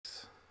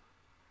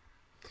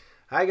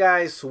Hi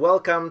guys,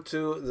 welcome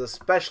to the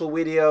special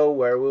video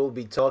where we'll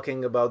be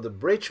talking about the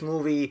bridge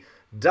movie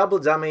Double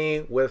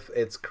Dummy with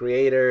its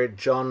creator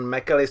John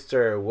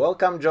McAllister.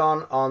 Welcome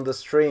John on the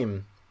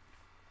stream.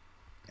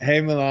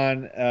 Hey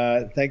Milan,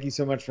 thank you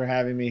so much for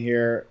having me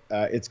here.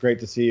 It's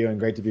great to see you and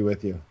great to be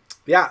with you.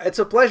 Yeah, it's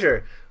a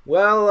pleasure.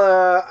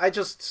 Well, I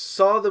just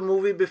saw the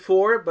movie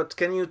before, but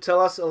can you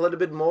tell us a little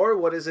bit more?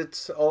 What is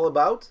it all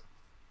about?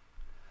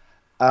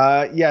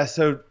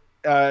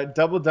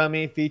 Double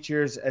Dummy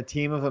features a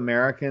team of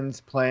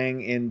Americans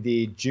playing in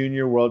the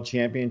Junior World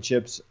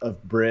Championships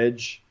of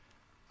Bridge,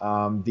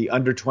 the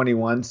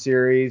Under-21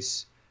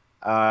 series.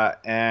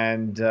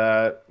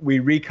 We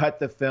recut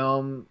the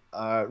film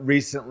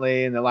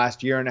recently in the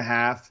last year and a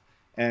half,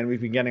 and we've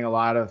been getting a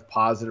lot of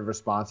positive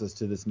responses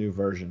to this new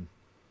version.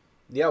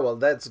 Yeah, well,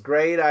 that's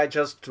great. I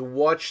just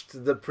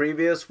watched the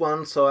previous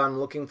one, so I'm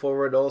looking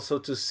forward also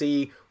to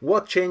see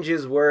what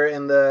changes were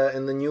in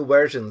the new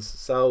versions.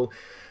 So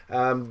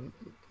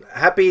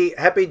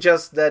happy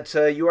just that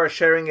you are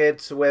sharing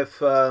it with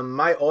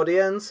my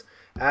audience.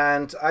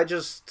 And I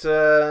just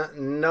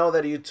know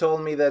that you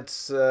told me that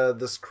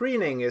the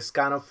screening is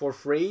kind of for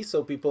free,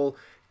 so people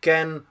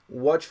can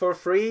watch for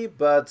free.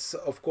 But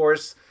of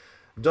course,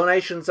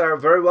 donations are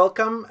very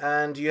welcome,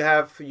 and you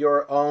have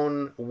your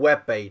own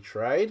webpage,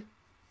 right?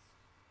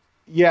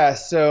 Yeah,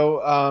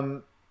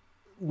 so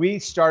we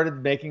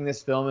started making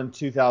this film in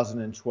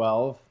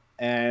 2012,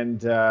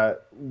 and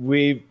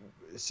we've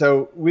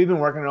been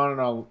working on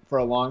it for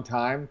a long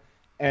time.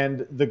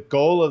 And the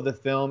goal of the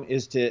film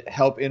is to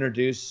help your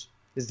viewers,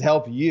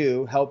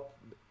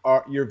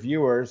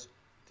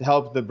 to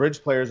help the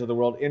bridge players of the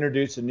world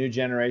introduce a new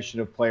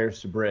generation of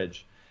players to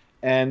bridge.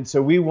 And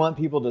so we want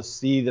people to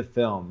see the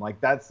film.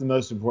 Like, that's the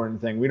most important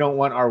thing. We don't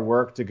want our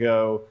work to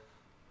go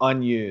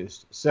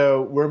unused.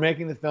 So we're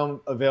making the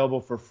film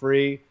available for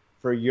free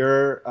for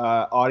your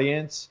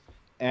audience.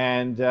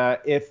 And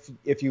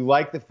if you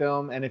like the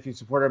film and if you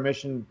support our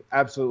mission,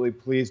 absolutely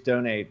please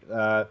donate.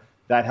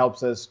 That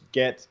helps us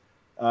get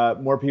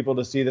more people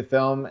to see the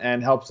film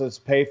and helps us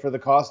pay for the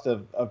cost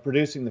of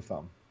producing the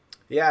film.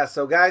 Yeah,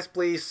 so guys,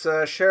 please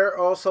share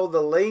also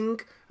the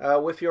link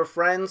with your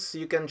friends.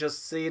 You can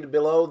just see it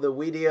below the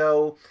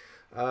video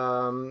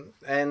and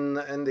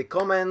in the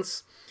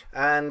comments.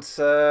 And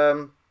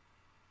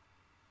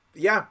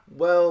yeah,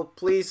 well,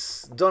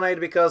 please donate,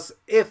 because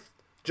if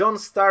John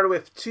started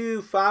with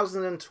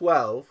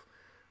 2012,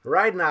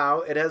 right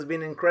now it has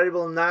been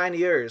incredible 9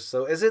 years.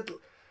 So is it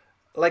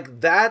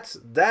like that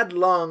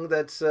long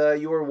that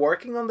you were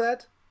working on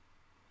that?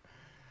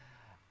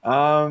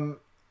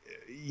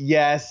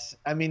 Yes.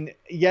 I mean,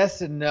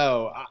 yes and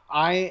no.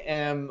 I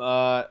am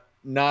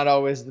not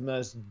always the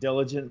most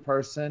diligent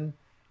person.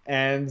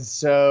 And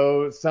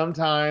so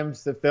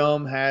sometimes the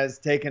film has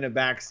taken a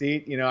back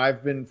seat. You know,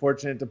 I've been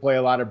fortunate to play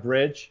a lot of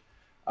bridge.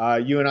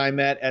 You and I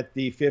met at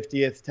the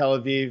 50th Tel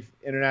Aviv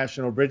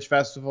International Bridge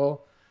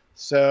Festival.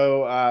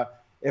 So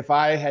if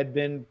I had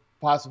been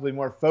possibly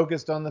more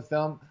focused on the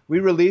film, we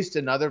released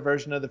another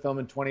version of the film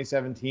in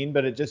 2017,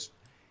 but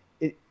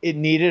it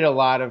needed a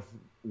lot of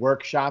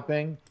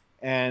workshopping,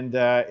 and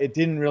it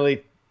didn't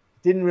really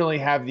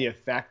have the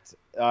effect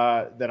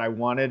that I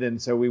wanted.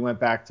 And so we went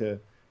back to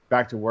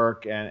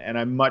work, and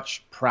I'm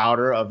much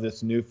prouder of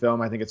this new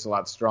film. I think it's a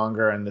lot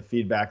stronger, and the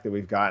feedback that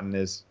we've gotten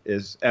is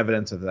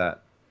evidence of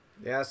that.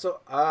 Yeah, so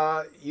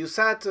you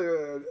said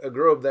to a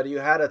group that you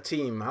had a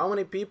team. How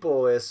many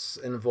people is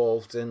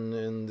involved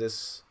in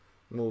this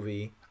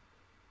movie?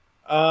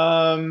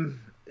 I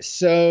mean,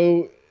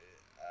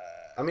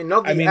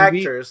 not the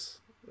actors.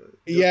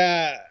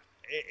 Yeah,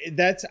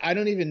 I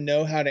don't even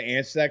know how to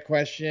answer that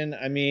question.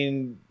 I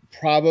mean,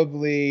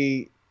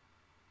 probably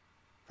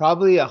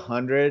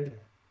 100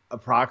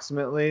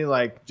 approximately,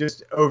 like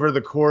just over the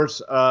course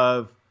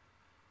of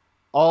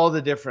all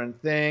the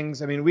different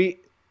things. I mean,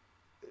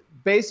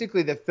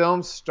 basically the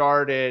film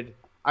started,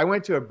 I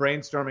went to a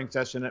brainstorming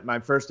session at my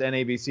first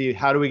NABC,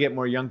 how do we get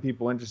more young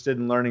people interested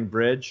in learning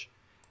bridge?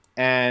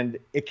 And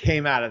it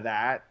came out of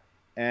that.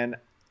 And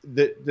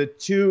the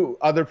two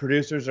other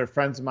producers are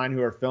friends of mine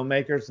who are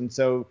filmmakers. And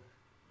so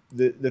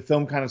the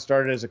film kind of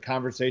started as a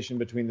conversation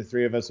between the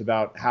three of us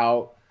about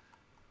how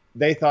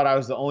they thought I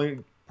was the only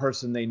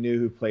person they knew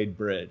who played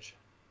bridge.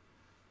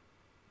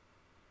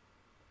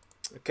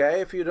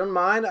 Okay, if you don't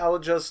mind, I'll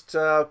just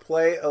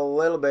play a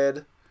little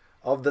bit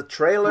of the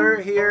trailer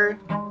here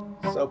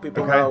so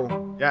people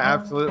know. Yeah,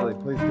 absolutely.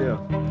 Please do.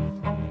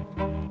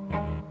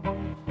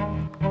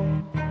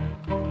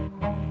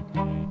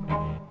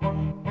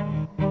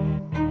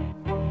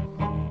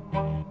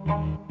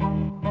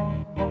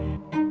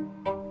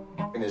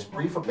 In as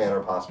brief a manner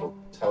possible,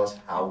 tell us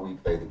how we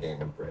play the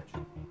game of bridge.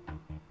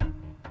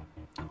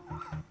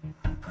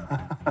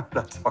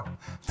 That's a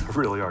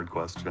really hard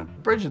question.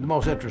 Bridge is the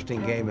most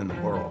interesting game in the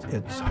world.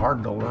 It's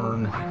hard to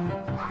learn.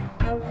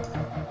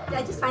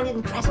 I just find it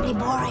incredibly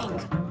boring.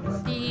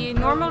 The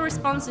normal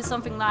response is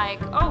something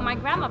like, oh, my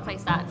grandma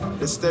plays that.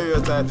 The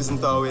stereotype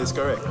isn't always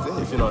correct,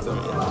 if you know what I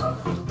mean.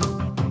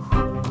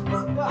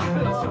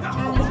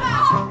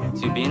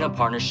 To be in a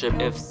partnership,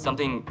 if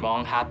something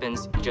wrong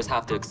happens, you just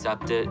have to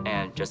accept it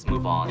and just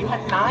move on. You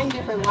had 9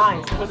 different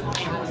lines to put in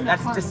English.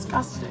 That's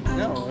disgusting.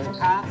 No.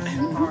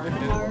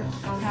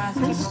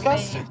 It's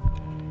disgusting.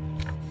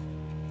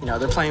 You know,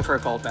 they're playing for a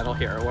gold medal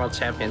here, a world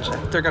championship.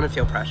 They're going to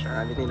feel pressure.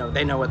 I mean, you know,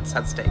 they know what's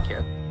at stake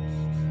here.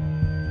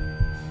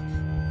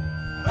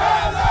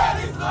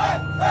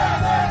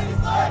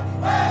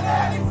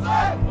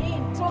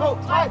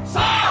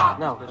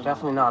 No, they're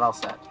definitely not all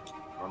set.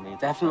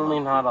 Definitely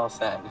not all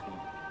set.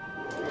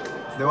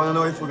 They want to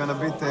know if we're going to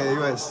beat the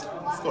U.S.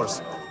 Of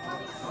course.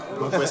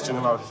 No question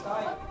about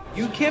it.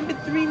 You can't be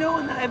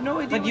 3-0 and I have no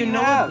idea But you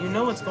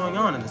know what's going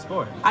on in the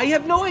sport. I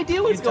have no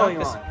idea what's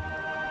going on.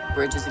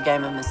 Bridge is a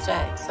game of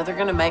mistakes, so they're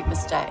going to make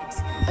mistakes.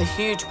 A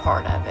huge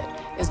part of it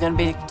is going to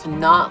be to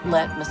not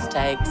let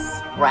mistakes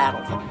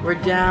rattle them. We're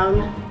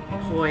down,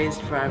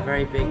 poised for our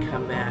very big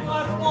comeback.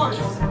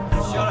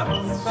 Shut up.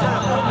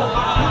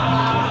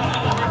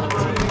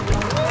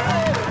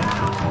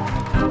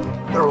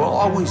 There will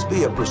always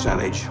be a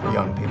percentage of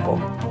young people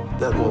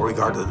that will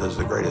regard it as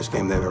the greatest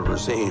game they've ever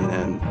seen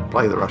and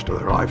play the rest of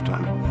their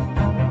lifetime.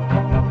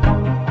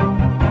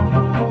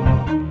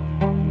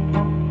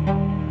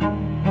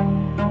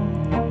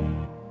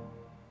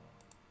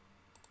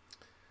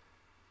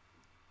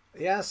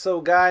 Yeah, so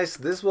guys,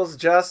 this was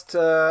just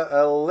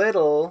a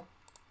little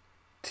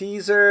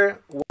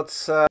teaser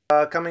what's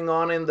coming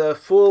on in the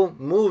full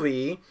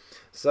movie.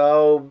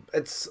 So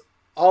it's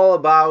all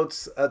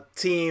about a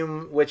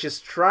team which is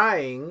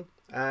trying,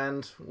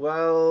 and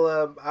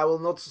well, I will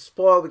not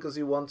spoil because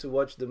you want to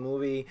watch the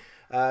movie,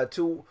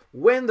 to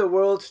win the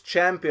World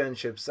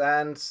Championships.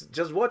 And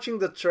just watching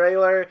the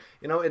trailer,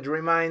 you know, it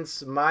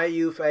reminds my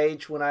youth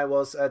age when I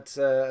was at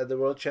the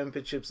World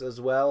Championships as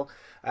well,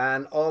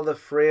 and all the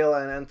thrill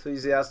and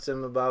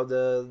enthusiasm about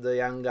the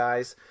young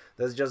guys.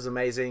 That's just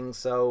amazing.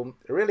 So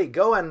really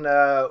go and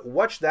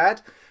watch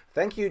that.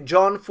 Thank you,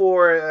 John,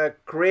 for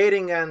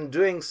creating and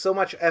doing so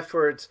much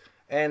effort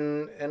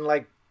in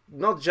like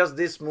not just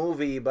this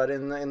movie, but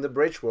in the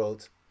bridge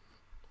world.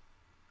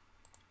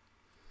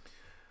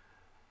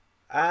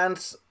 And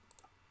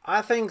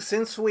I think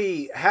since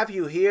we have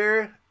you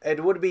here,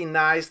 it would be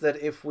nice that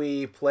if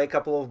we play a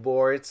couple of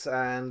boards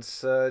and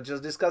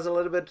just discuss a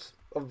little bit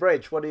of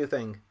bridge. What do you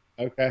think?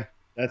 Okay,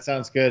 that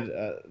sounds good.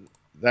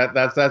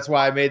 That's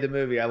why I made the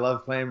movie. I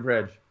love playing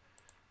bridge.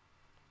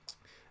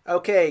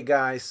 Okay,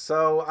 guys,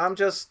 so I'm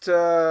just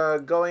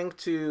going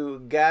to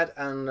get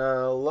an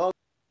log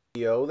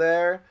video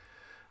there,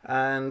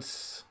 and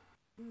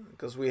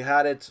because we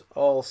had it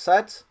all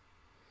set,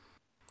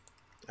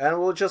 and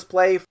we'll just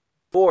play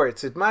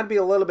boards. It might be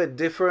a little bit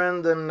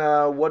different than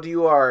what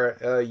you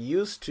are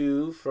used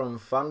to from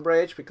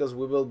FunBridge, because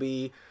we will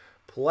be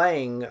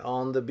playing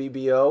on the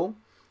BBO,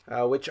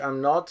 which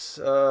I'm not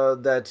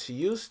that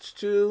used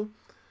to,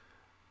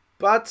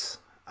 but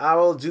I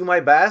will do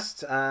my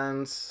best,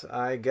 and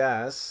I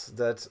guess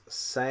that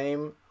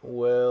same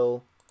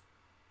will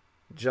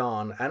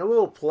John. And we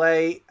will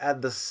play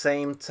at the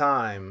same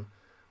time,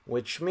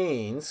 which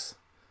means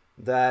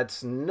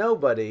that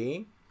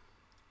nobody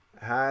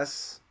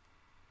has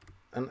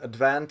an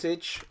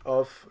advantage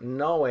of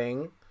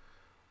knowing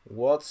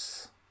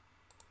what's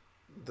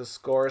the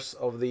scores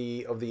of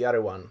the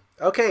other one.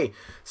 Okay,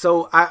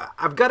 so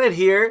I've got it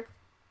here,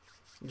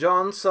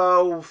 John,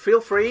 so feel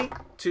free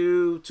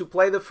to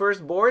play the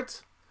first board,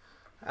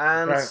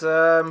 and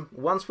okay.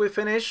 Once we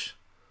finish,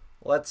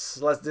 let's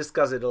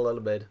discuss it a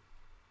little bit.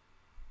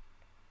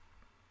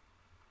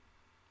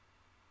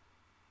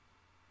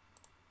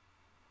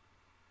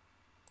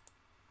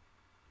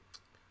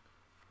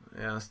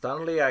 Yeah,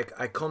 Stanley, I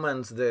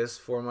comment this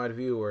for my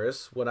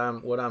viewers what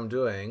I'm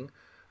doing,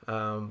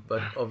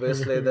 but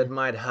obviously that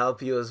might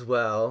help you as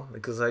well,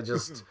 because I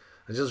just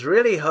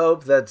really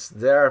hope that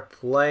they're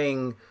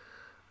playing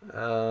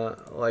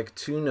like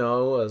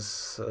 2-0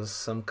 as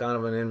some kind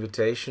of an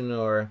invitation,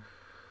 or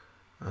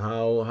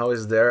how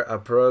is their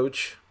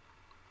approach.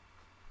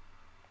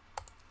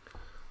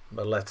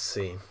 But let's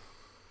see.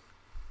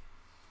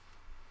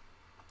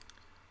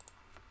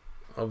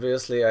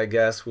 Obviously, I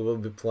guess we will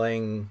be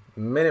playing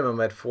minimum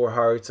at 4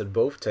 hearts at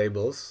both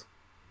tables.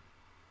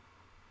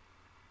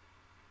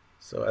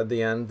 So at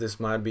the end, this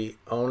might be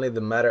only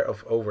the matter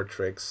of over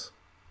tricks.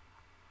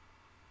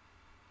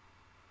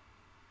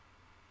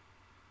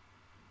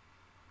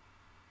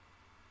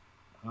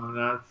 I'm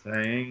not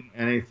saying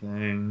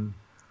anything.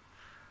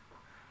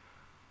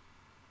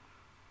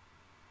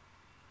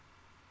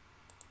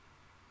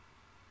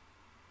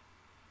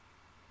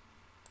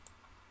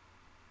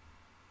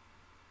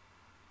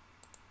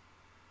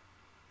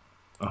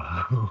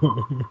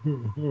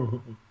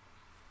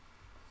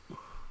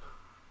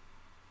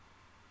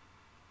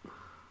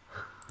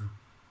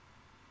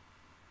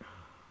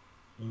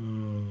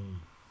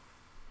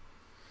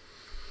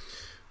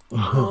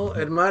 Well,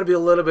 it might be a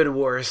little bit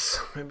worse.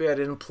 Maybe I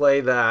didn't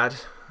play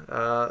that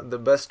the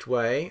best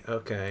way.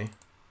 Okay.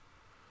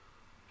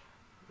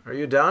 Are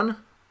you done?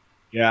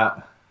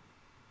 Yeah.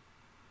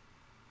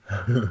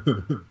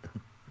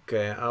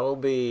 Okay, I will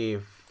be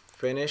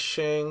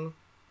finishing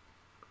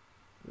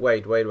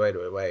Wait.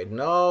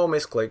 No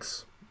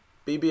misclicks.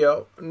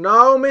 BBO.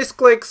 No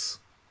misclicks.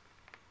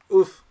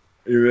 Oof.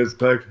 You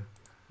misclicked?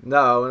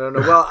 No.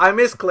 Well, I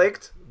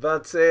misclicked,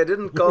 but it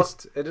didn't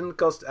cost. It didn't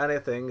cost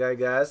anything, I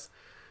guess.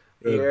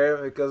 Here,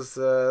 because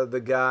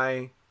the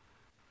guy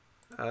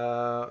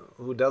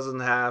who doesn't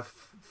have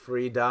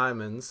 3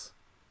 diamonds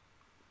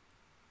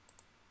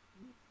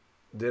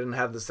didn't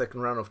have the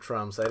second round of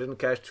trumps. I didn't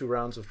cash 2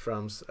 rounds of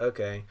trumps.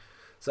 Okay,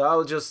 so I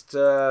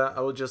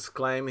will just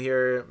claim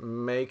here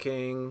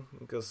making,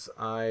 because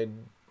I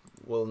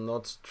will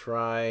not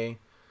try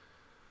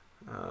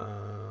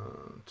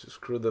to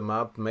screw them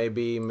up.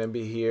 Maybe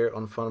here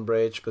on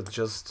Funbridge, but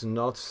just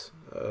not.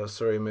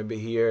 Sorry, maybe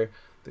here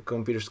the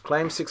computers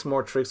claim 6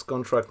 more tricks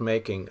contract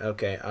making.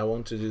 Okay, I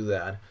want to do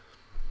that.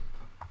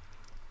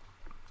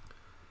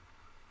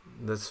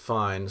 That's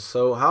fine.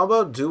 So how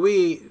about do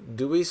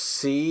we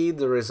see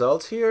the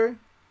result here?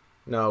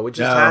 No, we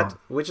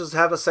just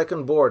have a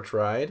second board,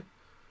 right?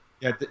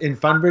 Yeah, in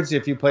Funbridge,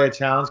 if you play a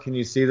challenge, can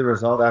you see the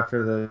result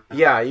after the?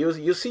 Yeah,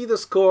 you see the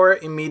score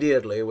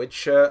immediately.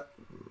 Which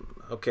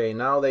okay,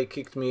 now they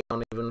kicked me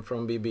on even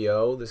from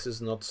BBO. This is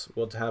not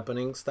what's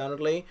happening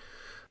standardly.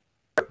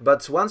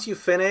 But once you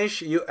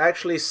finish, you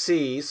actually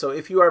see. So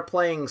if you are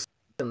playing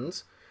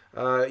second,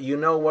 you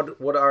know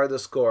what are the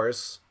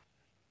scores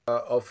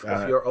of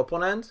your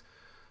opponent.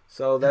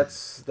 So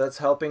that's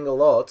helping a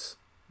lot,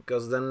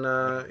 because then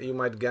you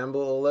might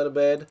gamble a little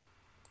bit.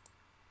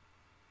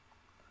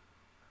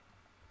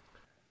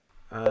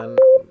 And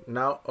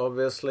now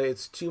obviously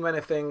it's too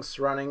many things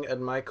running at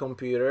my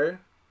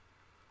computer.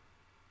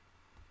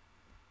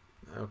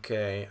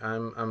 Okay,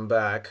 I'm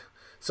back.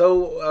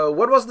 So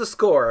what was the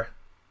score?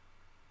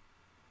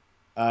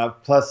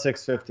 Plus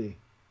 650.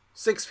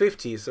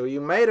 650. So you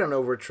made an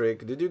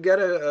overtrick. Did you get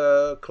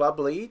a club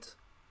lead?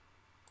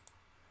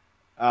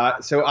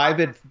 So I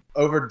bid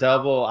over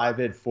double. I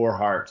bid 4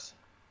 hearts.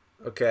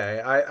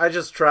 Okay, I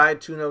just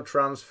tried 2 no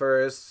trumps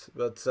first,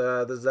 but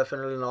there's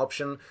definitely an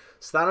option.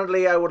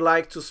 Standardly, I would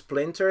like to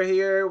splinter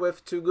here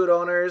with 2 good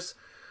honors,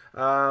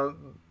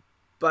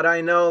 but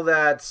I know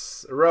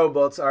that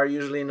robots are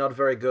usually not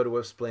very good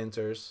with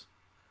splinters.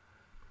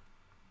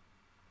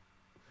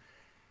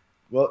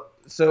 Well,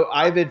 so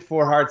I bid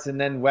 4 hearts, and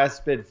then Wes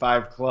bid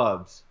 5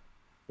 clubs,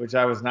 which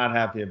I was not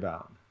happy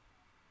about.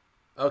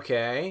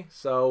 Okay,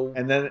 so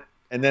and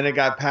then it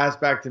got passed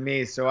back to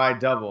me, so I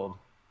doubled.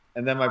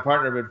 And then my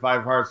partner bid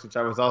 5 hearts, which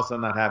I was also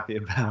not happy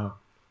about.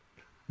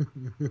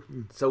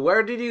 So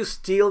where did you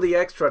steal the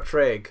extra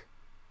trick?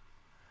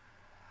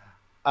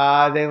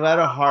 They let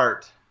a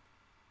heart.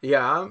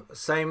 Yeah,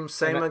 same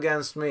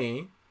against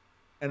me.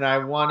 And I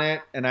won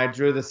it, and I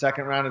drew the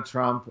second round of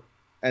trump,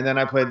 and then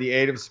I played the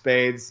 8 of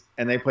spades,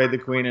 and they played the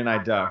queen, and I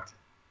ducked.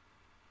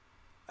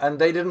 And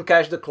they didn't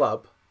cash the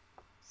club.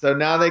 So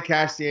now they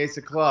cashed the ace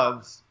of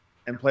clubs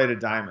and played a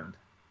diamond.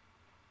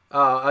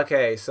 Oh,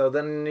 okay. So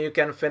then you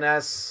can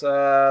finesse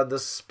the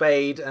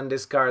spade and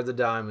discard the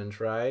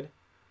diamond, right?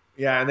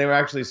 Yeah, and they were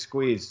actually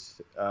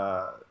squeezed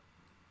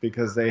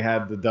because they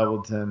had the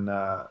doubleton.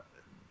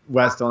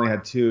 West only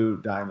had 2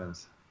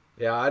 diamonds.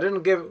 Yeah, I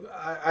didn't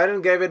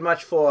give it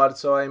much thought,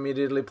 so I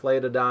immediately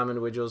played a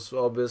diamond, which was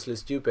obviously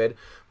stupid.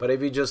 But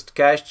if you just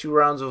cash 2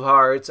 rounds of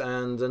hearts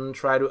and then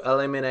try to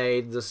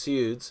eliminate the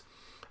suits,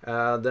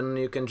 then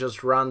you can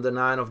just run the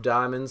 9 of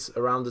diamonds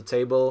around the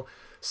table,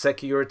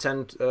 secure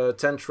 10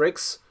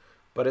 tricks.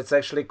 But it's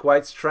actually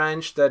quite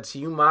strange that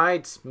you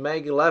might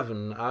make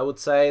 11. I would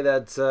say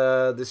that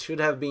this should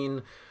have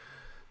been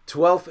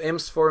 12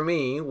 imps for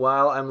me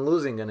while I'm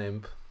losing an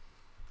imp.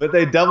 But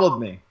they doubled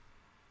me.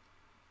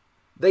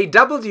 They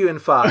doubled you in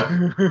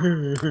 5.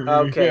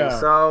 Okay, yeah.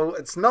 So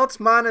it's not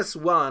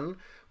 -1,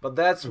 but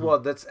that's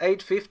what? That's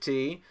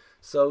 850.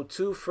 So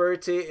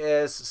 230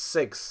 is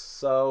 6.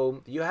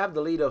 So you have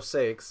the lead of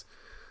 6.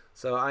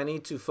 So I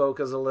need to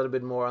focus a little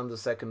bit more on the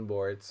second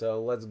board.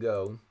 So let's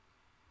go.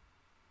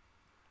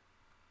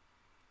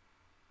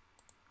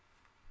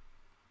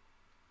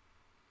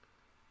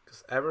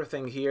 Because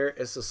everything here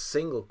is a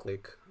single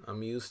click.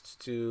 I'm used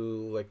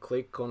to like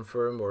click,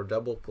 confirm, or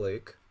double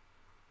click.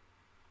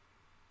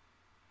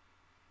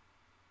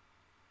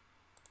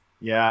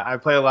 Yeah, I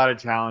play a lot of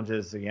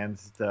challenges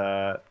against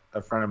a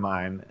friend of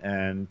mine,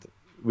 and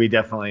we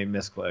definitely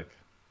misclick.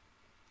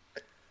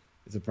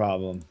 It's a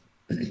problem.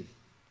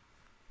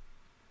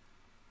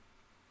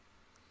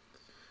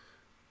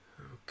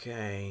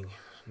 Okay,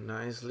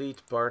 nice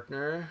lead,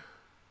 partner.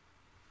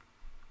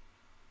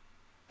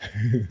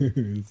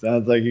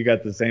 Sounds like you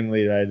got the same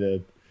lead I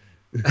did.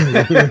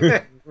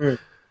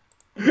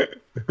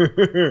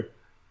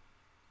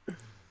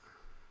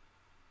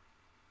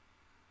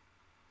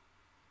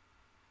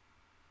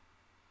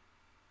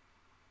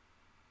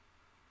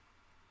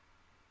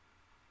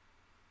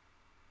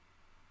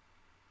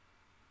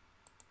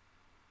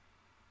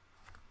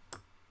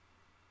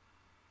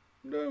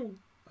 No.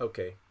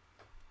 Okay.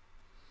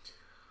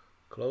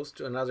 Close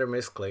to another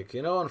misclick.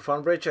 You know, on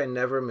Funbridge I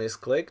never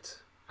misclicked.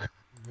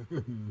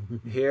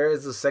 Here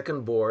is the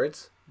second board,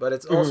 but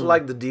it's also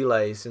like the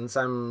delay, since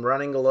I'm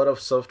running a lot of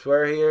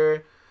software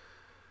here.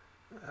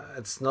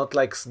 It's not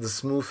like the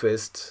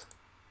smoothest.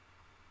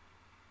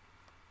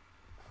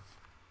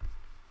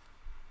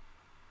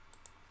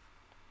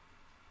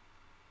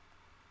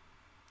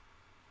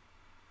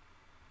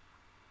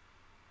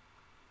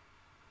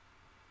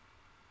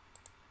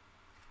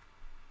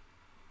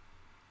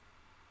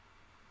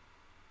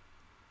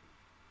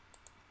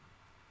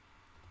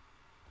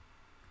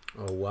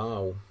 Oh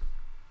wow.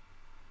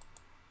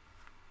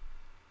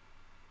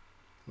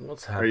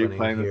 What's happening here? Are you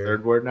playing the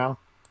third board now?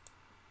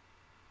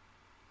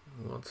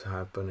 What's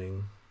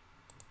happening?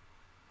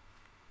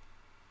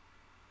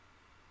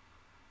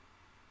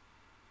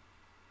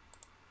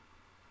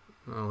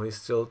 Oh,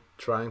 he's still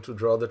trying to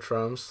draw the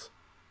trumps.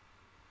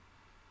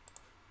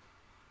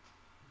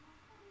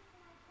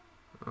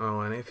 Oh,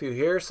 and if you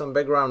hear some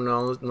background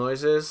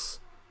noises,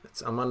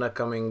 it's Amanda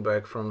coming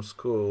back from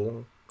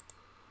school.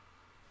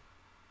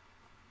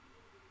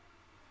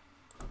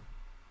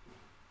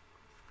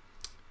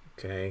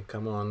 Okay,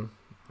 come on.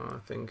 I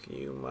think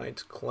you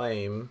might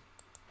claim.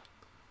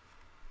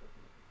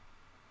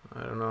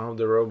 I don't know how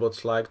the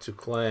robots like to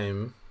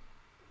claim.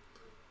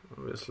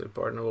 Obviously,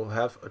 partner will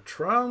have a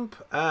trump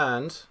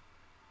and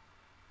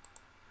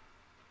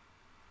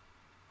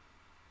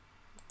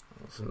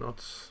also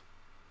not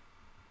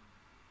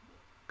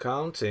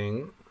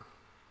counting.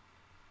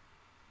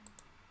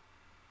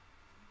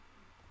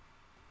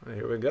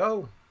 Here we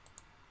go.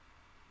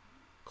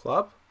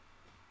 Club?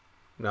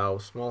 No,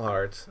 small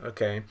heart.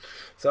 Okay.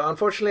 So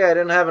unfortunately, I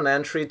didn't have an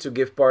entry to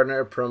give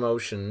partner a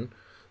promotion.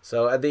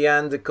 So at the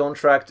end, the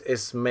contract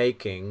is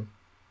making.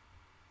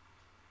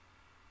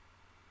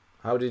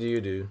 How did you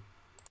do?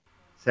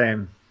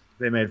 Same.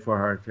 They made 4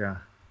 hearts, yeah.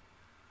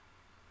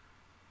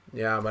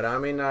 Yeah, but I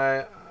mean,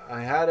 I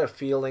had a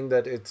feeling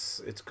that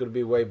it could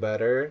be way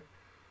better.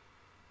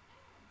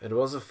 It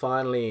was a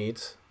fine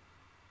lead,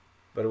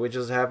 but we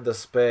just have the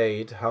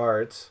spade,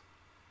 heart,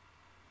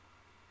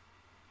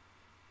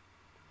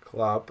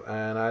 club,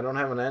 and I don't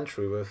have an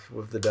entry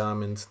with the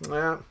diamonds.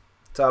 Yeah,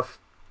 tough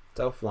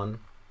one.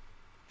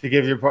 To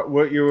give your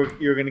what you were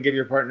going to give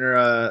your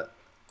partner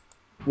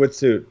what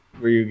suit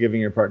were you giving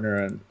your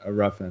partner a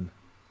rough in?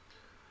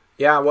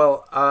 Yeah,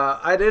 well,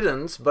 I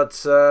didn't,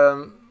 but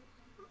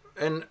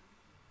in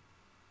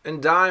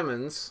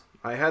diamonds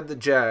I had the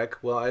jack.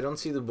 Well, I don't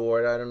see the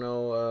board. I don't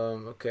know.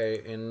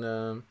 Okay,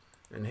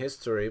 in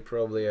history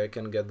probably I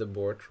can get the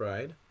board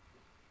right.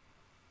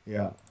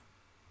 Yeah.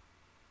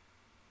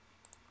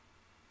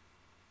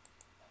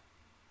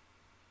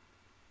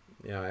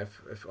 Yeah,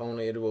 if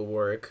only it will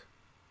work.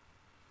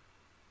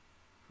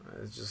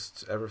 It's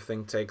just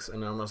everything takes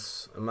an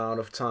enormous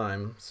amount of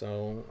time,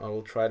 so I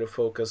will try to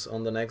focus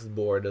on the next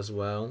board as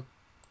well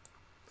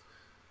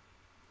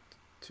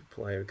to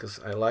play, because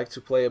I like to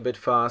play a bit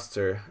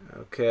faster.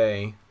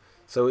 Okay,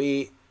 so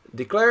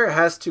Declare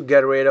has to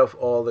get rid of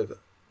all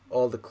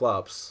the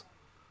clubs,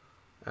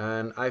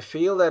 and I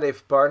feel that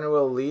if partner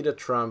will lead a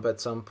trump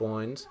at some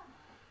point,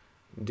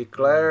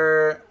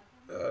 Declare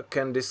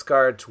can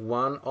discard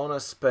 1 on a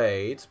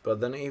spade,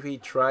 but then if he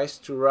tries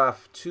to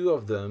ruff 2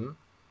 of them,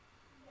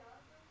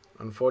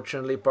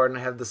 unfortunately partner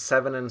have the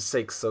 7 and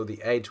 6, so the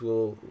 8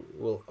 will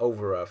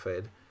over-ruff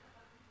it.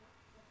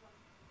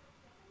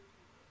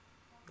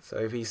 So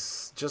if he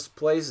just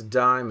plays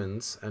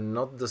diamonds and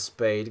not the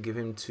spade, give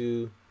him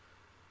two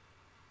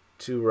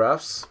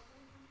roughs,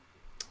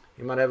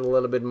 he might have a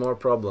little bit more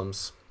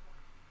problems.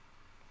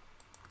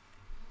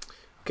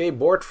 Okay,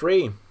 board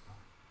 3.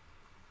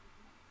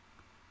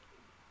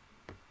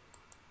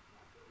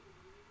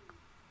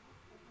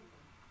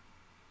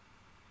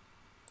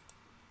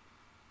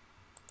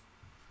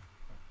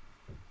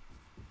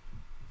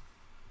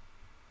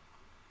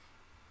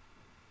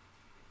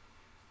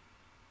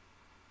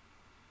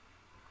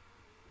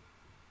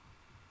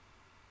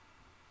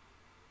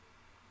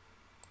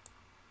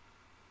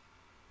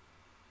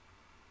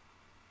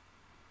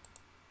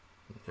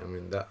 I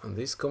mean,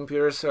 these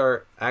computers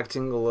are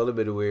acting a little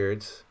bit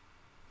weird.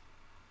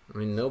 I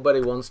mean,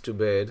 nobody wants to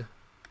bid.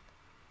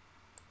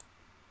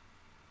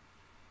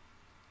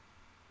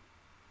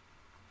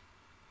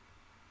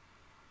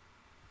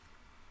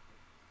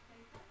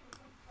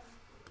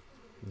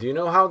 Do you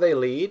know how they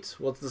lead?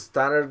 What's the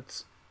standard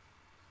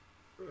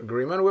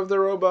agreement with the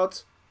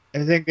robots?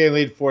 I think they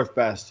lead 4th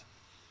best.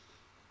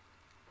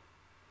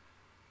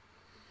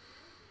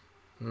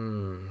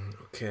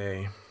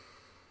 Okay.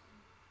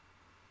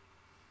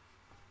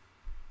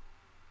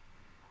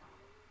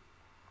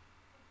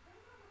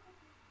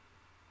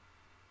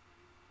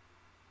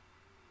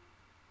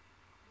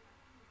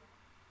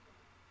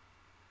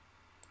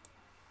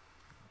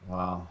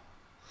 Wow.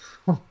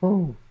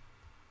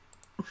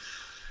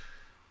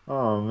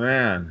 Oh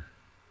man.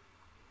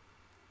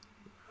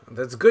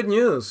 That's good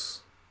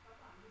news.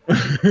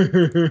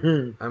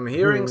 I'm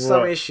hearing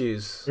some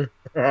issues.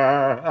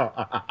 Oh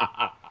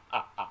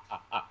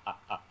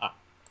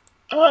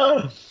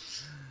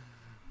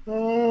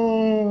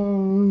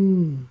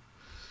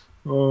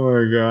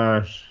my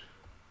gosh.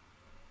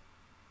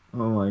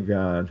 Oh my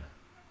god.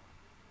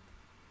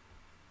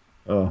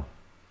 Oh.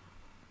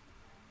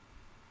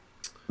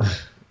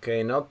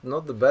 Okay, not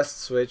the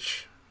best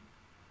switch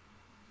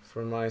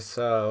for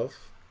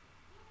myself.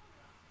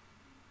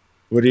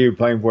 What are you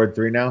playing board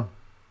 3 now?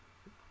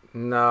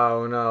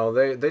 No,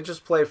 they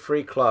just play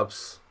free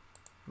clubs.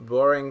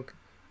 Boring,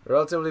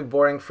 relatively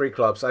boring free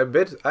clubs. I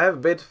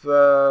have bid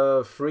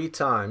 3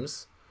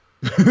 times,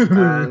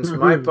 and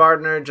my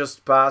partner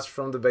just passed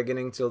from the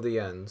beginning till the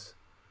end.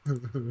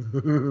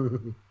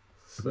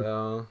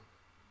 So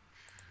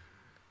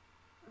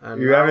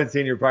you haven't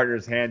seen your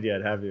partner's hand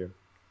yet, have you?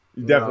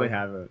 You definitely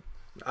haven't.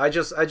 I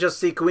just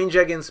see Queen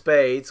Jack in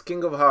spades,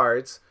 King of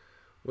Hearts,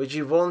 which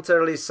he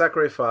voluntarily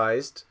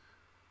sacrificed.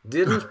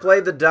 Didn't play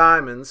the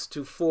diamonds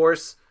to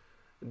force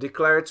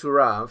declare to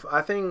Rav.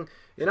 I think,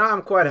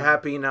 I'm quite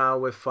happy now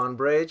with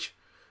Funbridge,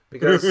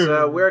 because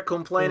we're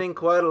complaining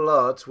quite a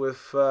lot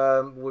with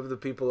the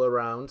people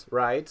around,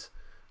 right,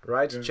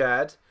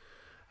 Chad?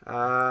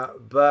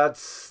 But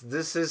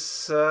this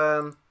is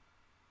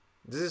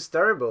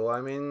terrible.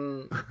 I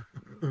mean,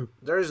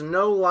 there's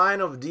no line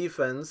of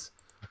defense.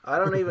 I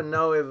don't even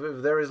know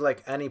if there is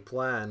like any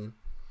plan.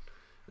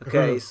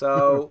 Okay,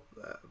 so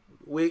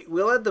we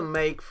let them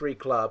make free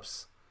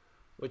clubs,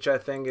 which I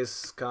think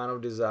is kind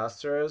of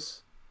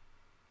disastrous.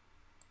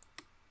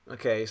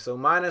 Okay, so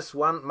minus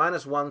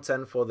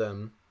 110 for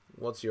them.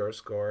 What's your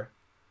score?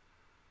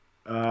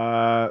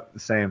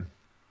 Same.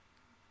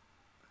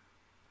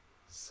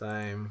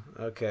 Same.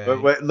 Okay.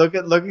 But wait, look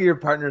at your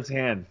partner's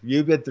hand.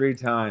 You bid 3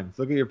 times.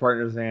 Look at your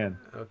partner's hand.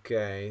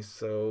 Okay,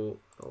 so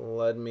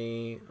let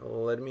me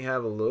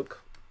have a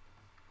look.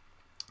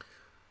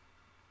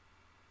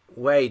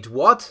 Wait,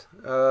 what?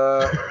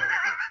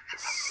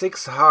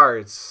 6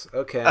 hearts.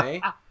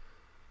 Okay.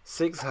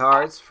 6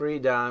 hearts, 3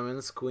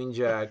 diamonds, Queen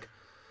Jack.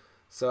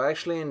 So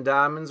actually in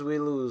diamonds we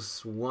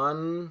lose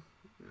one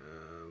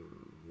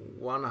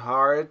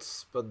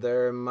heart, but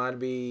there might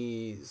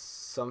be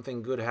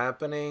something good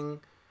happening.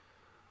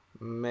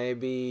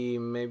 Maybe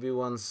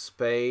 1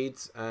 spade,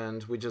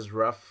 and we just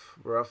rough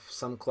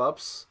some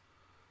clubs.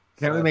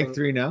 Can't we make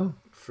 3 now?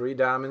 3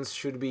 diamonds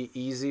should be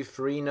easy.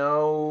 3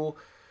 no.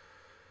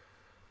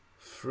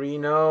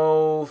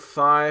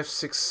 5,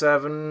 6,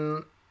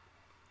 7,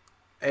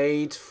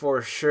 8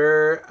 for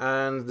sure,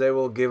 and they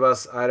will give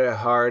us either a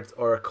heart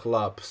or a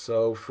club.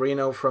 So 3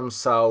 no from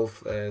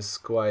south is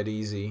quite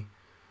easy.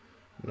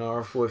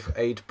 North with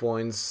 8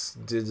 points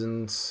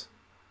didn't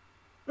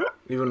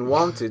even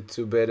wanted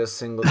to bid a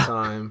single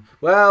time.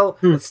 Well,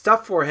 it's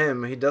tough for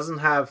him. He doesn't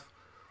have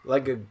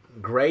like a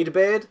great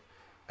bid.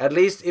 At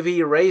least if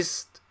he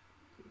raised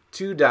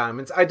 2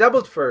 diamonds. I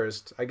doubled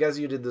first. I guess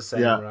you did the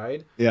same,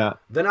 right? Yeah.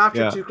 Then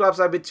after 2 clubs,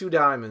 I bid 2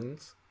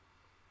 diamonds.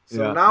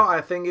 So now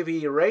I think if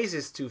he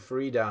raises to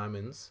 3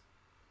 diamonds,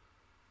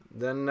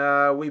 then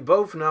we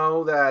both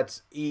know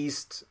that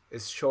East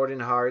is short in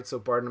hearts, so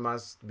partner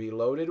must be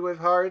loaded with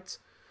hearts.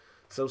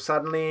 So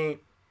suddenly,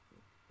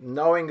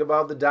 knowing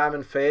about the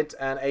diamond fit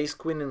and ace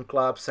queen in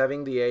clubs,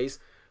 having the ace,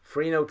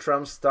 3 no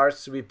trumps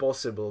starts to be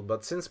possible.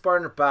 But since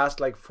partner passed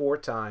like 4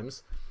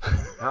 times,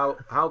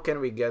 how can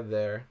we get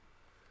there?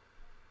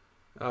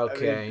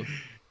 Okay. I mean,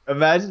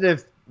 imagine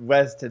if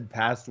West had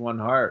passed 1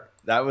 heart.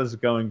 That was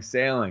going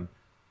sailing.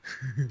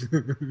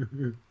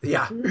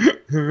 Yeah.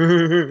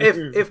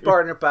 If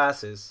partner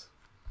passes.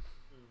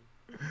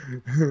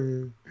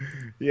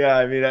 Yeah,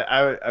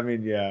 I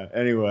mean, yeah.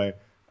 Anyway,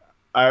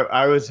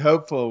 I was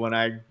hopeful when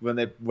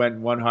they went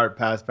 1 heart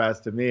pass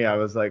to me. I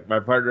was like, my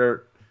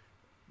partner,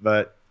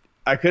 but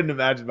I couldn't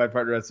imagine my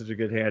partner had such a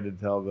good hand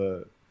until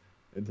the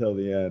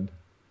end.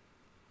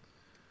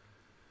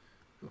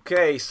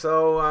 Okay,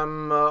 so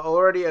I'm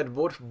already at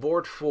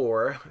board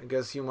 4. I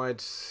guess you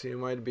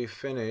might be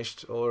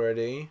finished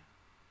already.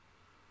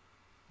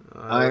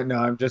 I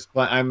know.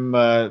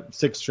 I'm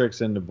 6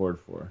 tricks into board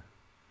 4.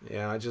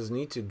 Yeah, I just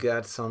need to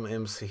get some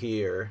imps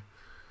here,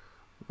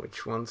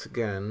 which once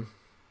again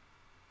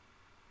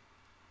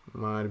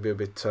might be a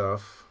bit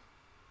tough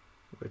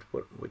with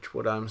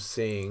what I'm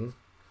seeing.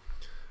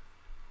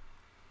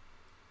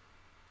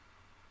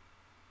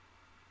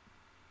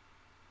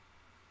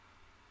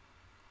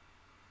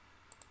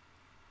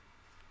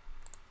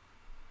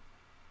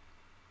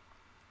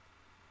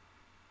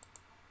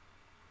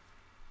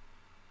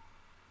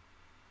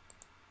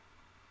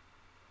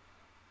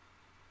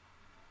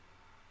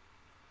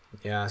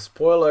 Yeah,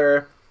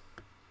 spoiler,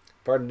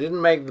 partner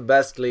didn't make the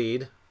best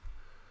lead,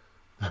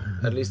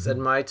 at least at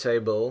my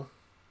table.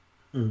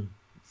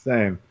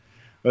 Same.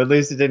 But at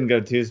least it didn't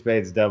go 2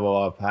 spades double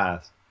all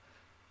pass.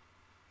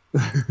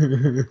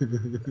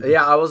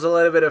 Yeah, I was a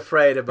little bit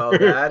afraid about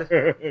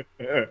that.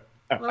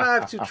 Well, I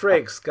have 2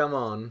 tricks, come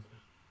on.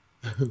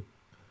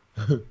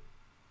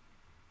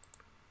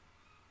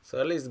 So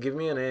at least give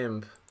me an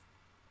imp.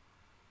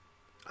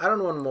 I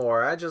don't want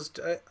more, I just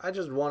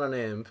want an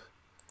imp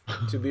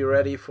to be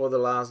ready for the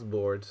last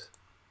board,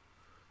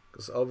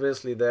 because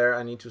obviously there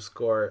I need to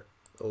score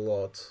a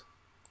lot.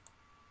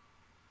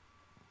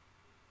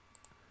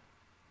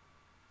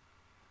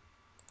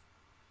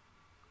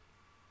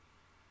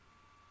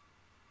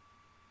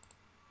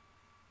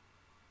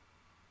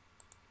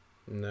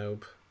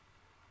 Nope.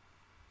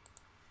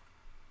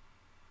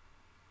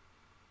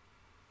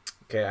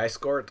 Okay, I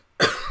scored.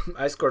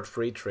 I scored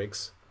 3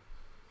 tricks.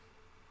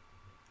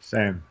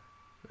 Same.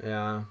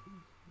 Yeah,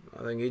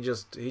 I think he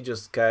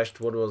just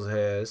cashed what was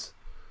his.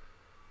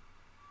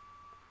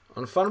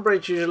 On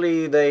Funbridge,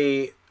 usually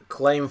they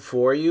claim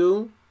for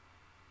you.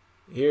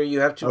 Here you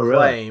have to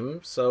claim. Really?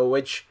 So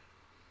which,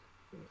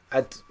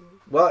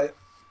 well,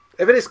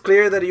 if it is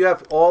clear that you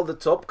have all the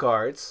top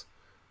cards,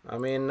 I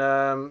mean,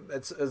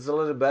 it's a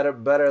little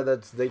better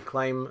that they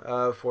claim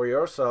for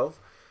yourself.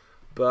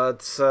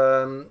 But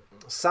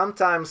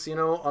sometimes, you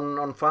know,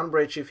 on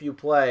Funbridge, if you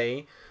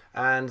play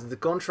and the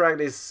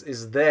contract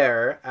is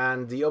there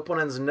and the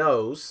opponent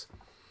knows,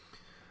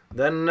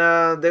 then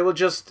they will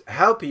just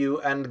help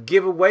you and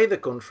give away the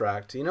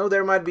contract. You know,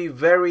 there might be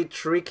very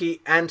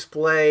tricky end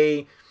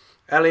play,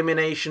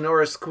 elimination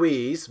or a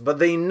squeeze, but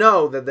they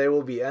know that there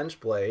will be end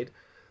played.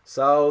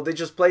 So they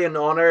just play an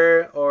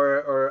honor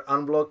or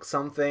unblock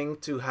something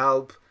to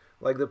help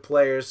like the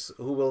players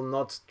who will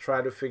not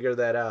try to figure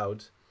that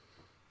out.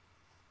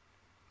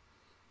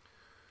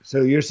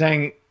 So you're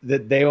saying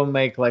that they will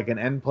make like an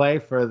end play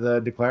for the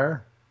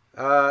declarer?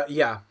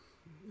 Yeah.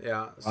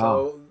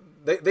 So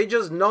they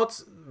just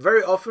not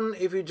very often,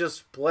 if you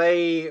just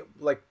play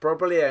like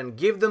properly and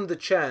give them the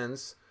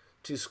chance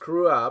to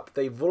screw up,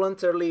 they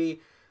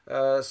voluntarily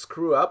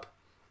screw up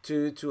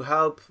to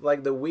help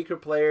like the weaker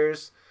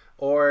players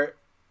or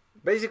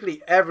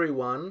basically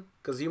everyone,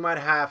 because you might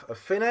have a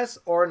finesse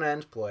or an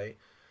end play,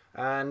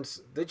 and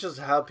they just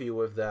help you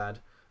with that.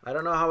 I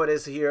don't know how it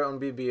is here on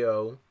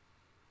BBO.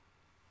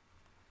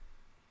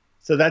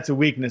 So that's a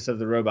weakness of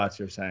the robots,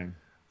 you're saying?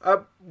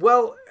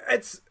 Well,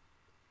 it's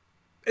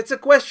a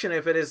question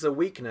if it is a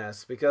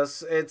weakness,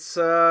 because it's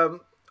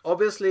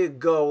obviously a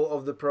goal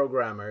of the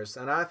programmers,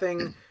 and I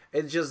think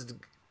it just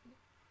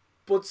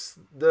puts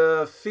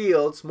the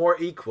fields more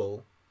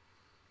equal,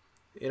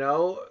 you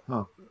know?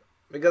 Huh.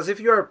 Because if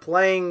you're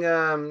playing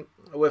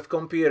with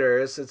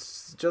computers,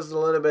 it's just a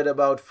little bit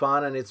about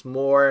fun, and it's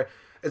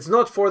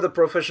not for the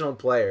professional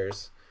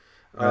players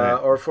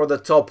or for the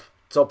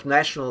top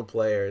national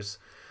players.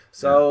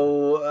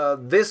 So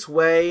this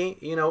way,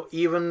 you know,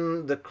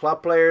 even the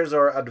club players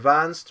or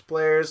advanced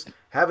players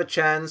have a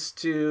chance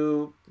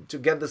to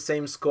get the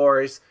same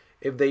scores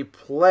if they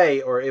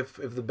play, or if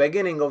the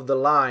beginning of the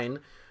line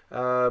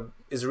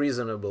is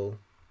reasonable.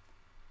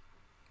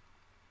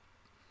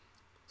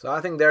 So I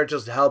think they're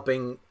just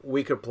helping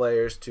weaker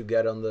players to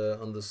get on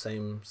the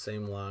same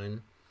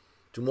line,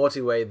 to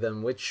motivate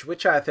them,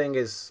 which I think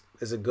is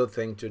a good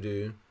thing to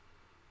do.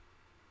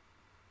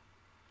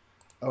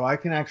 Oh, I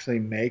can actually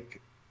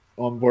make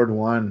on board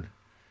 1.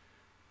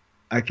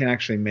 I can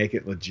actually make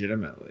it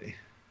legitimately.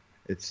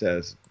 It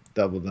says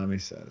double dummy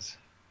says.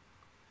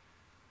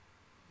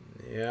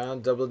 Yeah,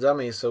 double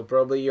dummy. So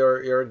probably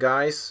your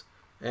guys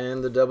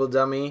and the double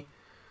dummy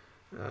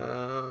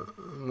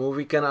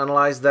movie can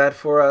analyze that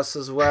for us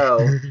as well.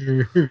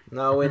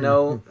 Now we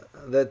know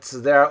that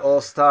they're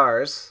all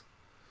stars.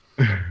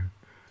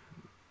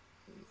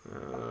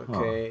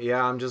 Okay,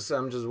 yeah, I'm just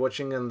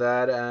watching in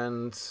that,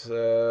 and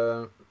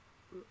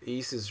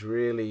East is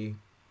really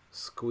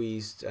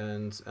squeezed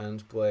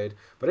and played.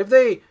 But if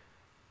they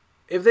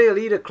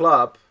lead a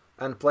club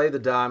and play the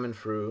diamond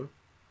through,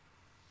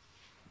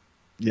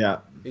 yeah,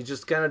 you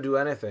just cannot do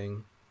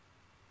anything,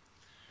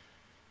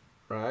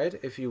 right?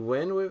 If you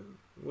win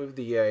with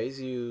the ace,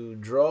 you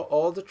draw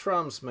all the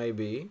trumps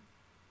maybe.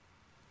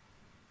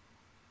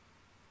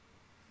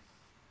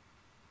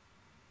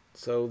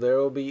 So there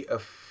will be a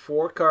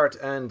 4-card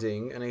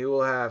ending, and he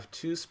will have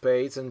 2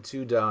 spades and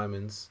 2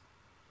 diamonds.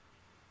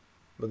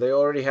 But they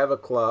already have a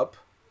club.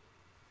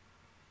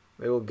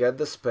 They will get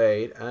the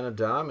spade and a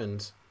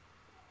diamond.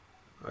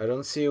 I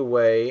don't see a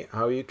way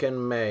how you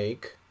can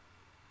make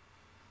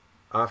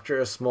after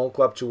a small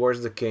club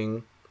towards the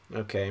king.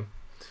 Okay.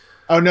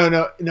 Oh,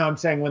 no, I'm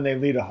saying when they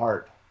lead a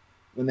heart.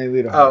 When they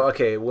lead a heart. Oh,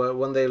 okay.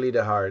 When they lead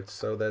a heart.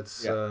 So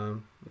that's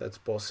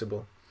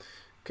possible.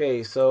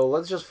 Okay, so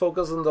let's just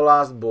focus on the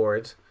last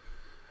board,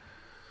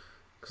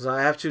 because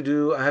I have to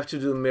do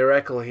a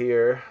miracle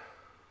here.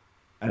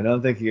 I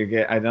don't think you're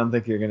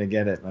gonna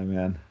get it, my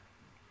man.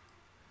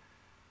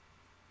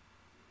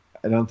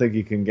 I don't think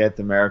you can get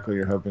the miracle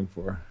you're hoping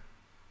for.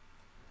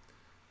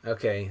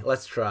 Okay,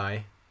 let's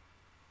try.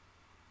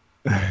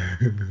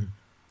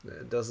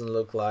 It doesn't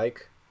look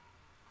like.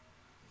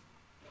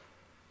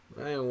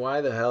 Man,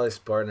 why the hell is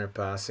partner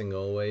passing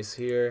always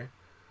here?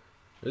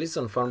 At least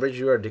on Funbridge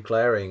you are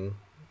declaring.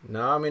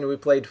 Now, I mean, we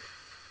played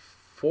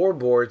 4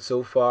 boards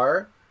so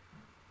far,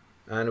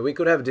 and we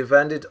could have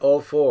defended all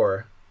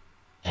 4.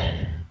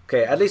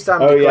 Okay, at least I'm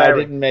declaring. Yeah,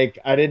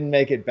 I didn't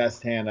make it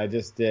best hand. I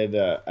just did.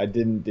 I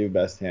didn't do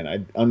best hand. I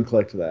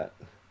unclicked that.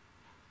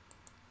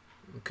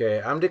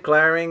 Okay, I'm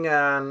declaring,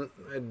 and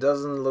it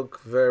doesn't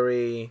look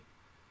very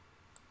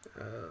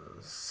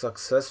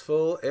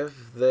successful.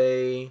 If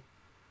they,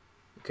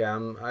 okay,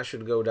 I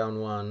should go down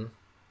 1,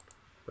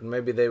 but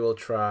maybe they will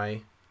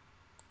try.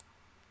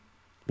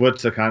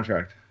 What's the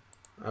contract?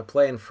 I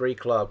play in 3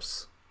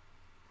 clubs.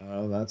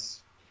 Oh,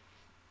 that's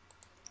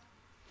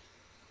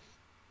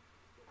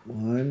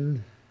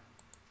 1,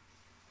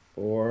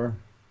 4,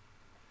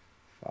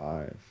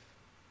 5,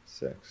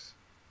 6.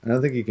 I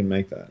don't think you can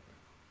make that.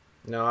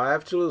 No, I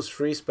have to lose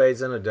 3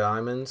 spades and a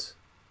diamond.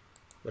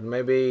 But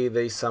maybe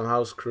they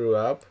somehow screw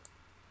up.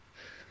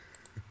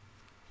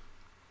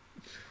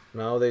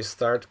 Now they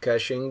start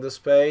cashing the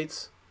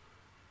spades.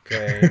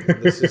 Okay,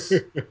 this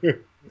is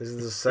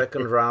the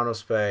second round of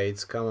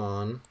spades. Come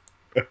on.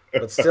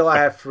 But still I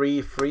have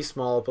 3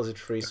 small opposite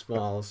 3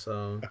 small,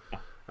 so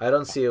I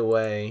don't see a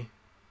way.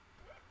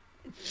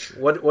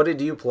 What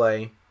did you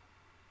play?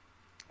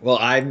 Well,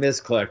 I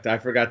misclicked. I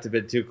forgot to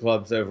bid 2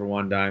 clubs over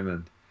 1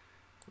 diamond.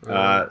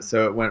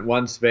 So it went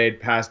 1 spade,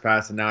 pass,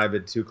 and now I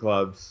bid 2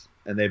 clubs,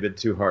 and they bid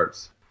 2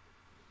 hearts.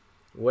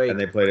 Wait, and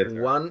they played it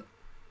there.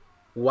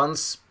 one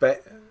spade.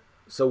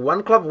 So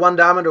 1 club, 1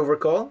 diamond over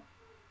call?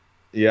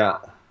 Yeah.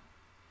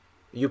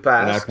 You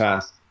passed? And I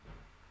passed.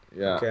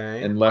 Yeah.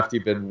 Okay. And lefty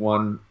bid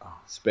 1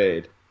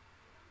 spade.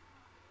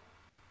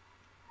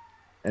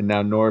 And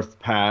now north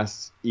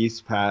passed,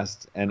 east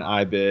passed, and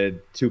I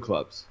bid 2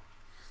 clubs.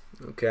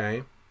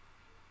 Okay.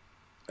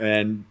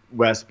 And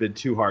west bid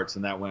 2 hearts,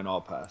 and that went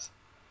all pass.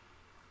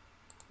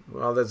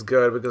 Well, that's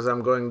good because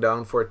I'm going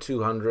down for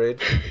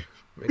 200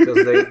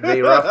 because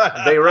they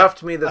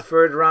roughed me the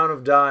 3rd round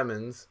of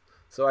diamonds.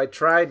 So I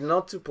tried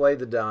not to play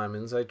the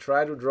diamonds. I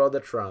tried to draw the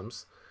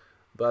trumps,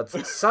 but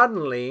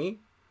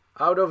suddenly,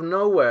 out of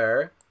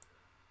nowhere,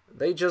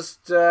 they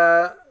just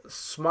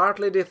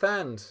smartly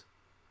defend.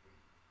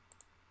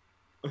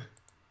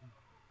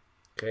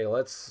 Okay,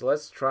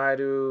 let's try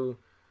to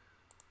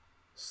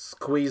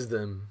squeeze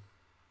them.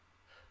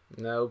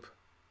 Nope.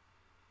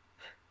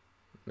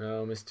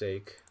 No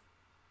mistake.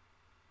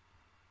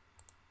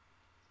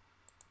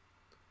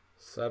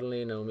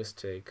 Suddenly no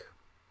mistake.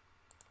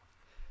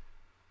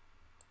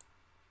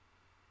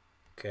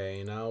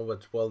 Okay, now,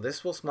 but well,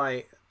 this was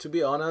my, to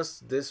be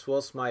honest, this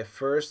was my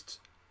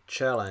first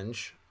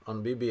challenge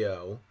on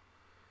BBO.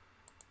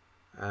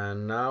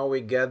 And now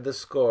we get the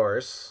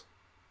scores.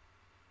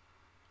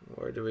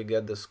 Where do we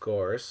get the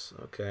scores?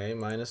 Okay,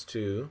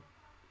 -2.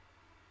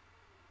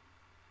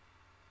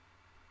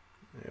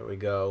 Here we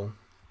go.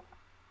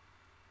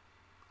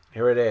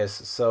 Here it is.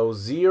 So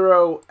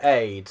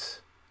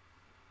 0-8.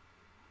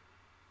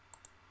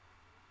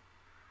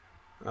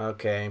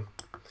 Okay.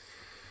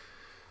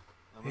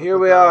 Here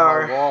we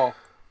are. I'm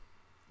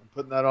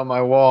putting that on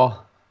my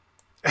wall.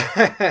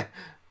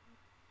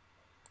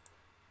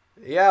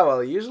 Yeah,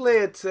 well, usually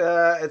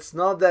it's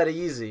not that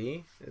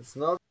easy. It's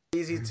not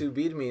easy to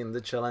beat me in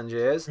the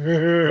challenges,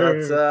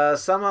 but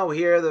somehow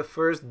here the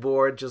first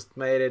board just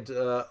made it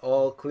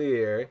all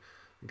clear,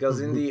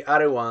 because in the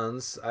other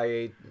ones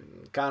I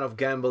kind of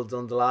gambled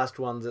on the last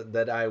one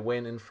that I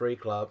win in 3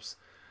 clubs,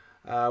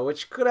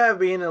 which could have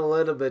been a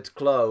little bit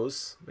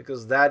close,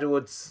 because that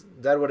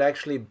would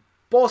actually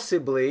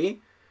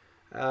possibly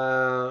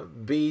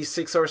be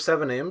 6 or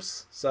 7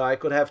 imps, so I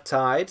could have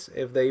tied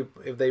if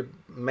they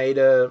made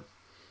a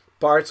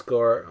part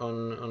score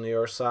on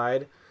your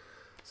side.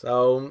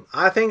 So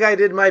I think I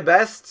did my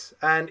best,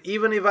 and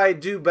even if I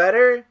do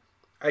better,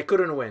 I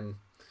couldn't win,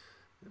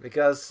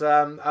 because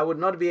I would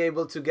not be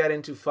able to get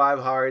into 5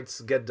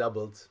 hearts, get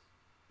doubled.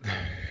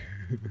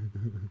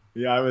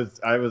 Yeah,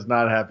 I was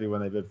not happy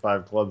when they did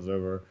 5 clubs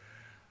over.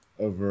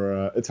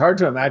 It's hard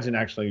to imagine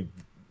actually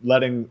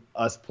letting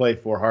us play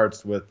 4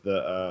 hearts with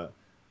the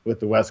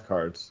West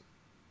cards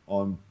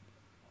on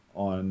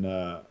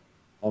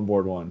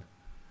board 1.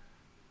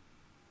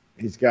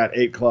 He's got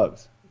 8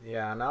 clubs.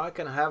 Yeah, now I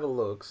can have a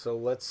look. So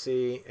let's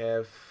see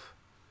if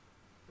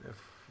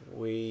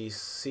we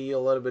see a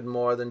little bit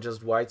more than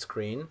just white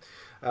screen.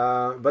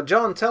 But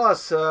John, tell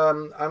us.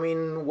 I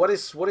mean, what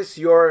is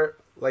your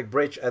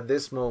bridge at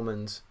this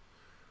moment?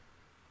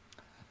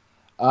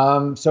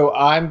 So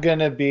I'm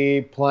gonna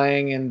be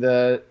playing in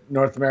the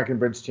North American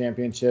Bridge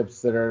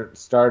Championships that are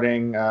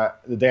starting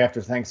the day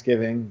after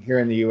Thanksgiving here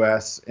in the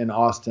U.S. in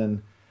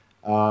Austin.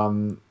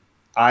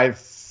 I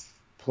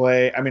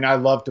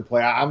love to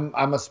play.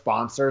 I'm a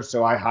sponsor,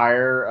 so I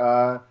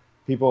hire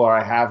people, or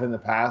I have in the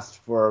past,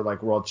 for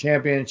World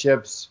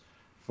Championships,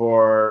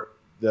 for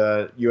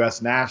the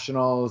U.S.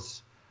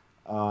 Nationals,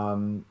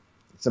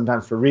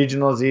 sometimes for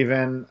regionals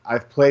even.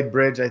 I've played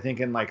bridge, I think,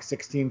 in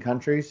 16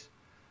 countries.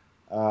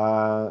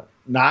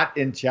 Not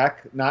in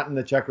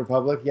the Czech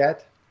Republic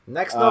yet.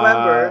 Next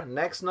November,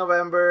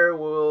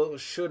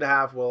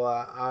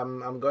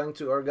 I'm going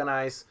to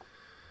organize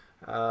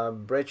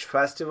Bridge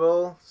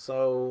Festival,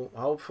 so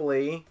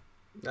hopefully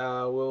we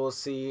will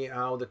see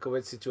how the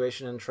COVID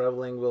situation and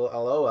traveling will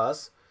allow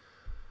us.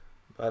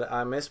 But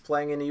I miss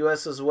playing in the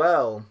US as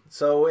well.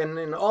 So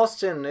in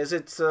Austin, is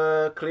it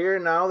clear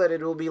now that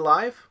it will be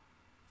live?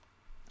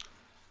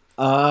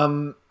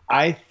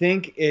 I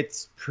think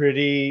it's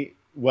pretty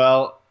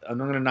well. I'm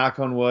not going to knock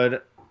on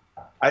wood.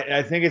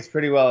 I think it's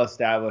pretty well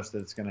established that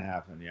it's going to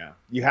happen. Yeah,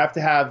 you have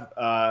to have.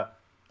 I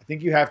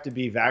think you have to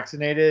be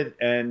vaccinated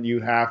and you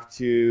have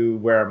to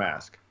wear a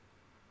mask.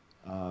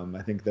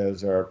 I think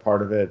those are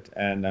part of it,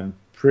 and I'm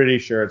pretty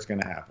sure it's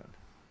going to happen.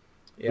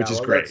 Yeah, which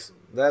is great.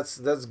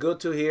 That's good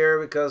to hear,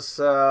 because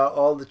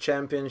all the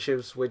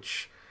championships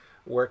which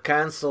were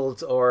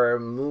cancelled or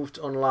moved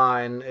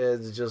online,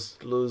 it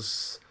just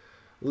lose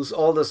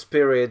all the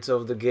spirit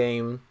of the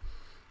game.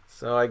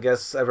 So I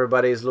guess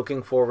everybody is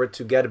looking forward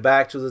to get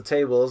back to the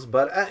tables.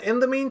 But in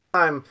the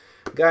meantime,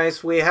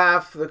 guys, we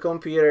have the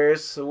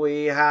computers,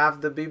 we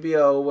have the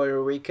BBO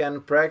where we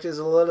can practice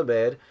a little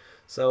bit.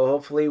 So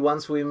hopefully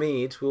once we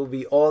meet, we'll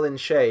be all in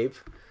shape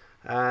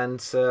and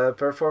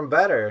perform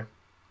better.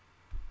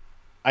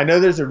 I know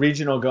there's a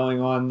regional going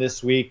on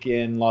this week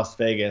in Las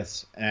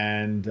Vegas,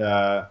 and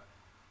I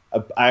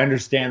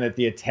understand that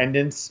the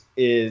attendance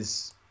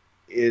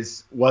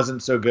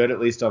wasn't so good, at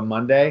least on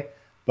Monday,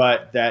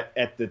 but that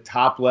at the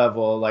top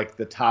level, like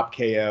the top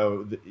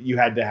KO, you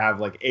had to have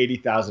like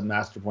 80,000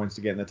 master points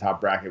to get in the top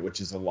bracket,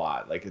 which is a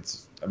lot. Like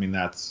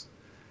that's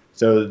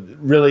so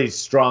really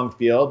strong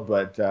field,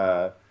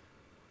 but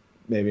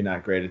maybe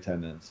not great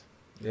attendance.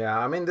 Yeah,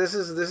 I mean this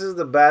is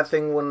the bad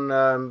thing when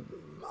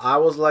I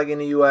was like in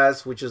the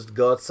US, we just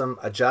got some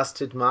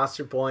adjusted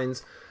master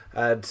points.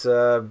 At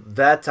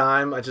that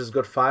time, I just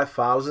got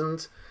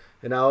 5,000,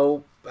 you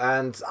know,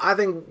 and I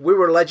think we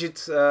were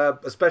legit,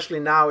 especially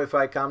now if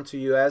I come to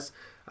US,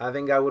 I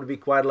think I would be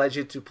quite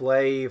legit to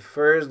play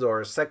first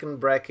or second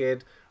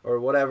bracket or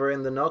whatever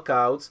in the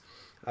knockouts.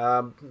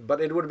 But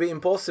it would be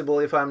impossible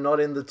if I'm not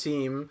in the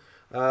team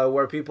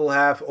where people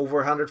have over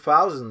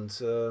 100,000,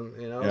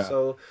 you know, yeah.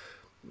 So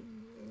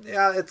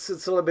yeah, it's a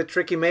little bit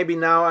tricky. Maybe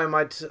now I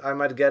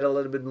might get a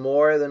little bit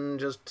more than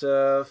just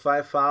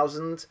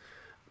 5,000,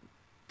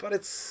 but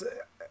it's,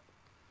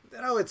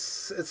 you know,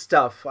 it's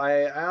tough.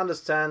 I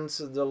understand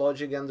the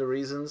logic and the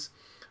reasons,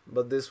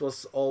 but this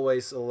was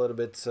always a little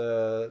bit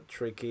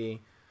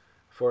tricky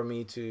for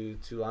me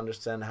to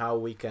understand how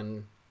we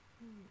can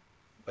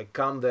like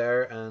come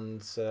there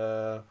and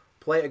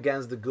play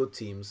against the good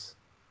teams.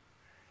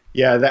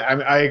 Yeah,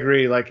 I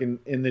agree. Like in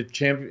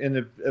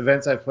the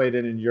events I played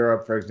in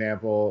Europe, for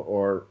example,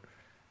 or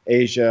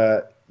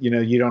Asia, you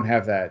know, you don't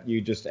have that. You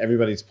just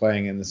everybody's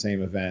playing in the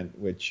same event,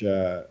 which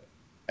I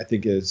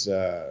think is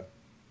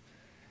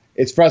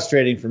it's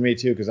frustrating for me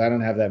too because I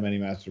don't have that many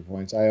master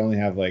points. I only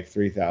have like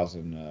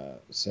 3,000.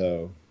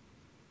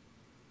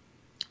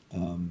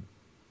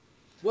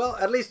 Well,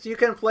 at least you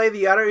can play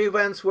the other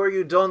events where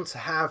you don't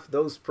have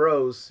those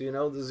pros. You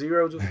know, the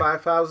 0 to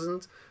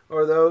 5,000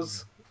 or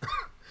those.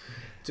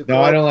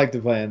 No, I don't like to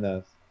play in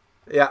those.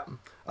 Yeah,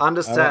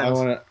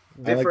 understand.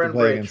 Different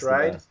bridge,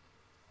 right?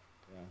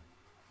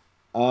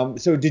 Yeah.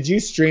 So did you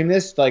stream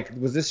this? Like,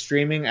 was this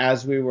streaming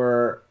as we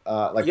were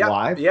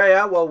live?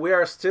 Yeah. Well, we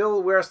are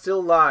still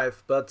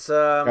live, but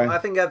Okay. I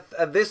think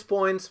at this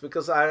point,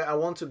 because I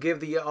want to give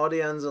the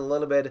audience a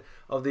little bit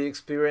of the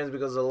experience,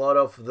 because a lot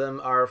of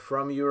them are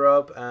from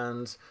Europe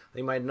and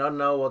they might not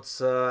know what's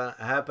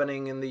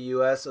happening in the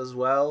US as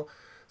well.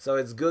 So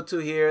it's good to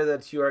hear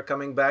that you are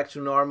coming back to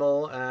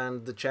normal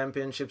and the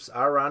championships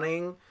are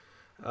running.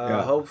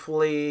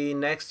 Hopefully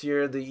next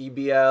year the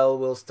EBL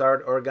will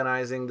start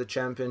organizing the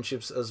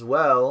championships as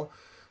well.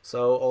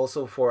 So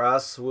also for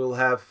us we'll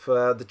have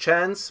the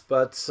chance.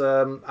 But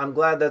I'm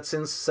glad that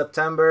since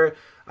September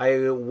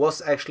I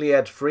was actually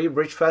at 3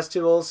 bridge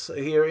festivals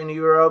here in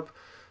Europe.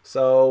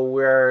 So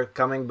we're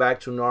coming back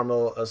to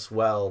normal as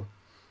well.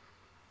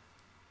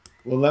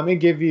 Well, let me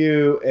give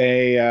you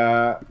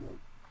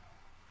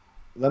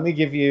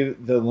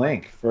the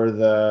link for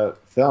the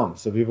film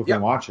so people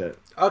can watch it.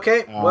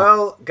 Okay,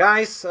 well,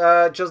 guys,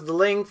 just the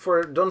link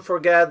for. Don't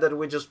forget that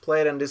we just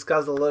played and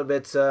discussed a little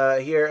bit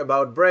here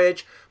about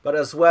bridge, but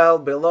as well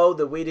below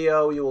the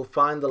video you will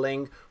find the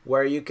link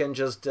where you can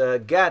just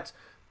get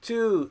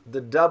to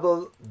the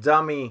Double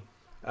Dummy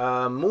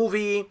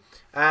movie,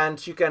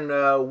 and you can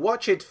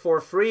watch it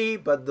for free.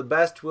 But the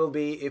best will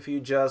be if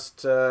you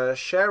just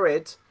share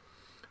it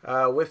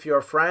with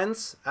your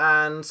friends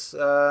and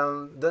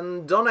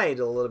then donate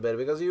a little bit,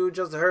 because you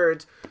just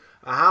heard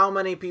how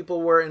many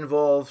people were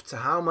involved,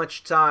 how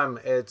much time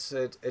it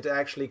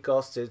actually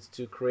costed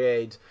to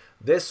create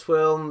this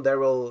film. There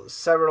were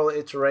several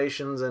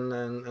iterations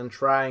and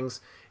tryings,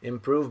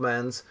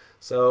 improvements.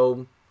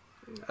 So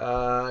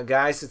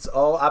guys, it's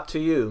all up to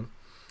you.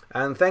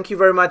 And thank you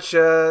very much,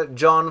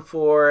 John,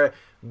 for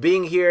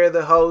being here,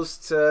 the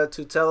host, to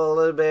tell a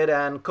little bit,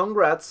 and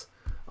congrats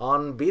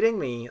on beating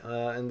me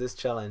in this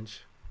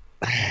challenge.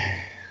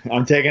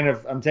 I'm taking a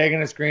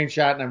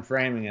screenshot and I'm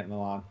framing it,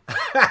 Milan.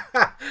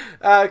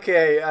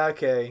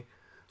 Okay.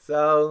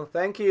 So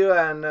thank you,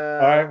 and all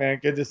right, man.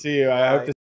 Good to see you. I hope to